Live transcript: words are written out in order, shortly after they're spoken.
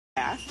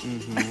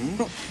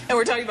And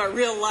we're talking about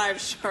real live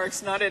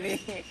sharks, not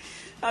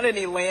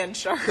any land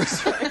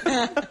sharks.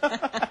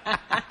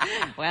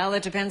 Well,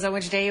 it depends on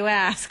which day you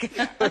ask.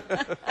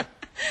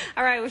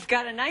 All right, we've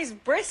got a nice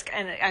brisk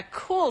and a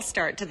cool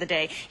start to the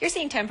day. You're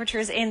seeing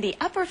temperatures in the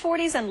upper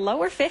 40s and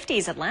lower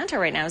 50s. Atlanta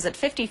right now is at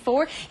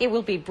 54. It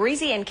will be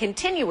breezy and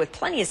continue with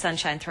plenty of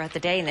sunshine throughout the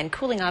day and then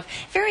cooling off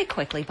very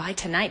quickly by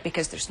tonight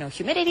because there's no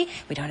humidity.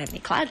 We don't have any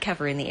cloud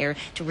cover in the air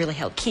to really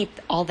help keep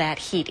all that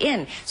heat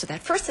in. So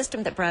that first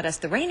system that brought us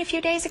the rain a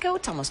few days ago,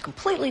 it's almost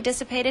completely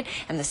dissipated.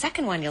 And the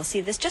second one, you'll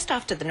see this just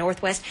off to the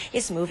northwest,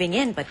 is moving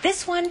in. But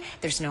this one,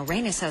 there's no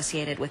rain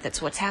associated with it.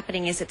 So what's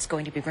happening is it's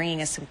going to be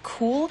bringing us some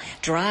cool,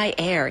 dry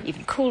air,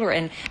 even cooler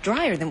and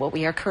drier than what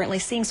we are currently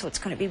seeing. So it's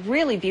going to be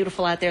really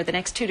beautiful out there the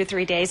next 2 to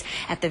 3 days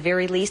at the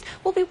very least.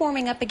 We'll be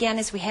warming up again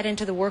as we head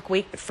into the work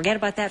week, but forget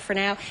about that for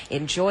now.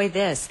 Enjoy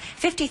this.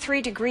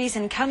 53 degrees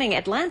incoming.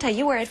 Atlanta,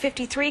 you are at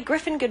 53.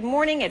 Griffin, good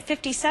morning, at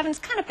 57. It's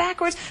kind of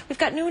backwards. We've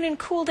got noon and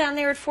cool down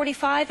there at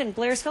 45, and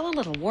Blairsville a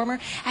little warmer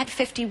at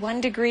 51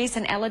 degrees.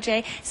 And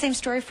LJ, same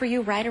story for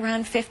you, right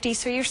around 50.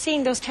 So you're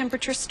seeing those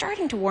temperatures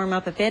starting to warm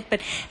up a bit,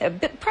 but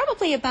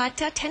probably about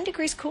 10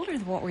 degrees cooler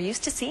than what we're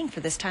used to seeing for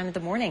this time of the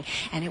morning.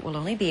 And it will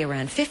only be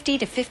around 50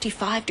 to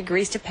 55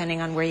 degrees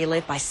depending on where you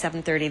live by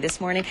 7:30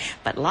 this morning.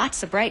 But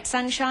lots of bright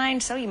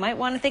sunshine, so you might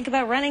want to think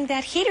about running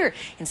that heater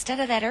instead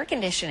of that air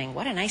conditioning.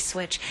 What a nice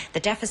switch. The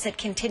deficit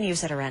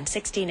continues at around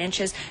 16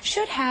 inches.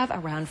 Should have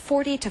around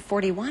 40 to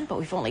 41, but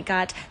we've only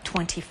got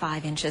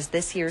 25 inches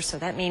this year, so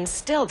that means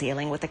still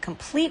dealing with a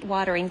complete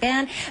watering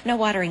ban. No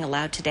watering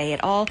allowed today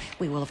at all.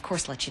 We will, of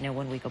course, let you know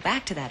when we go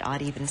back to that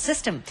odd-even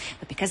system.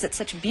 But because it's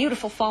such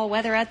beautiful fall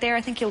weather out there,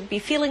 I think you'll be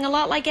feeling a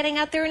lot like getting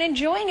out there and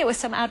enjoying it with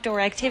some outdoor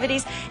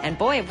activities. And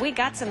boy, have we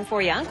got some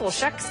for you. Uncle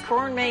Shucks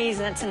Corn Maze,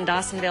 that's in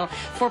Dawsonville,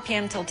 4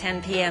 p.m. till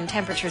 10 p.m.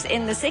 Temperatures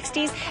in the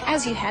 60s.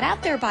 As you head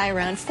out there by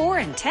around 4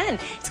 and 10,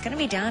 it's going to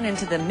be down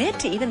into the mid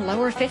to even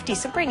lower 50s.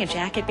 So bring a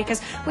jacket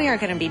because we are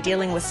going to be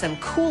dealing with some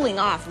cooling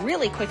off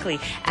really quickly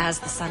as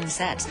the sun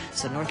sets.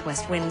 So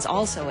northwest winds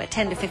also at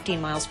 10 to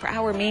 15 miles per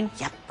hour mean,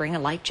 yep, bring a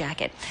light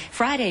jacket.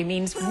 Friday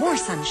means more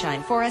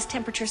sunshine for us.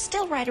 Temperatures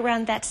still right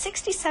around that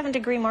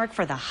 67-degree mark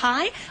for the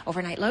high.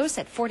 Overnight lows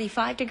at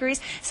 45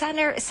 degrees.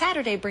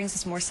 Saturday brings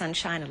us more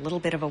sunshine, a little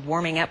bit of a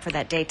warming up for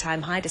that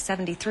daytime high to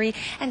 73,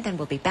 and then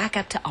we'll be back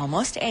up to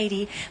almost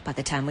 80 by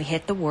the time we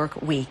hit the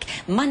work week.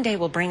 Monday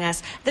will bring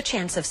us the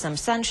chance of some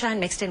sunshine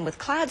mixed in with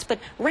clouds, but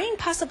rain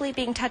possibly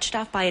being touched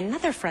off by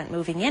another front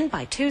moving in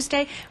by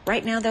Tuesday.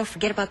 Right now, though,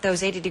 forget about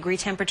those 80-degree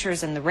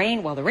temperatures and the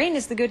rain. Well, the rain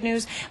is the good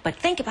news, but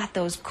think about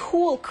those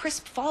cool,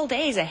 crisp fall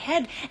days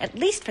ahead, at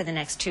least for the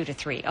next 2 to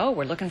 3. Oh,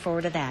 we're looking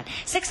forward to that.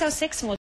 6:06, and we'll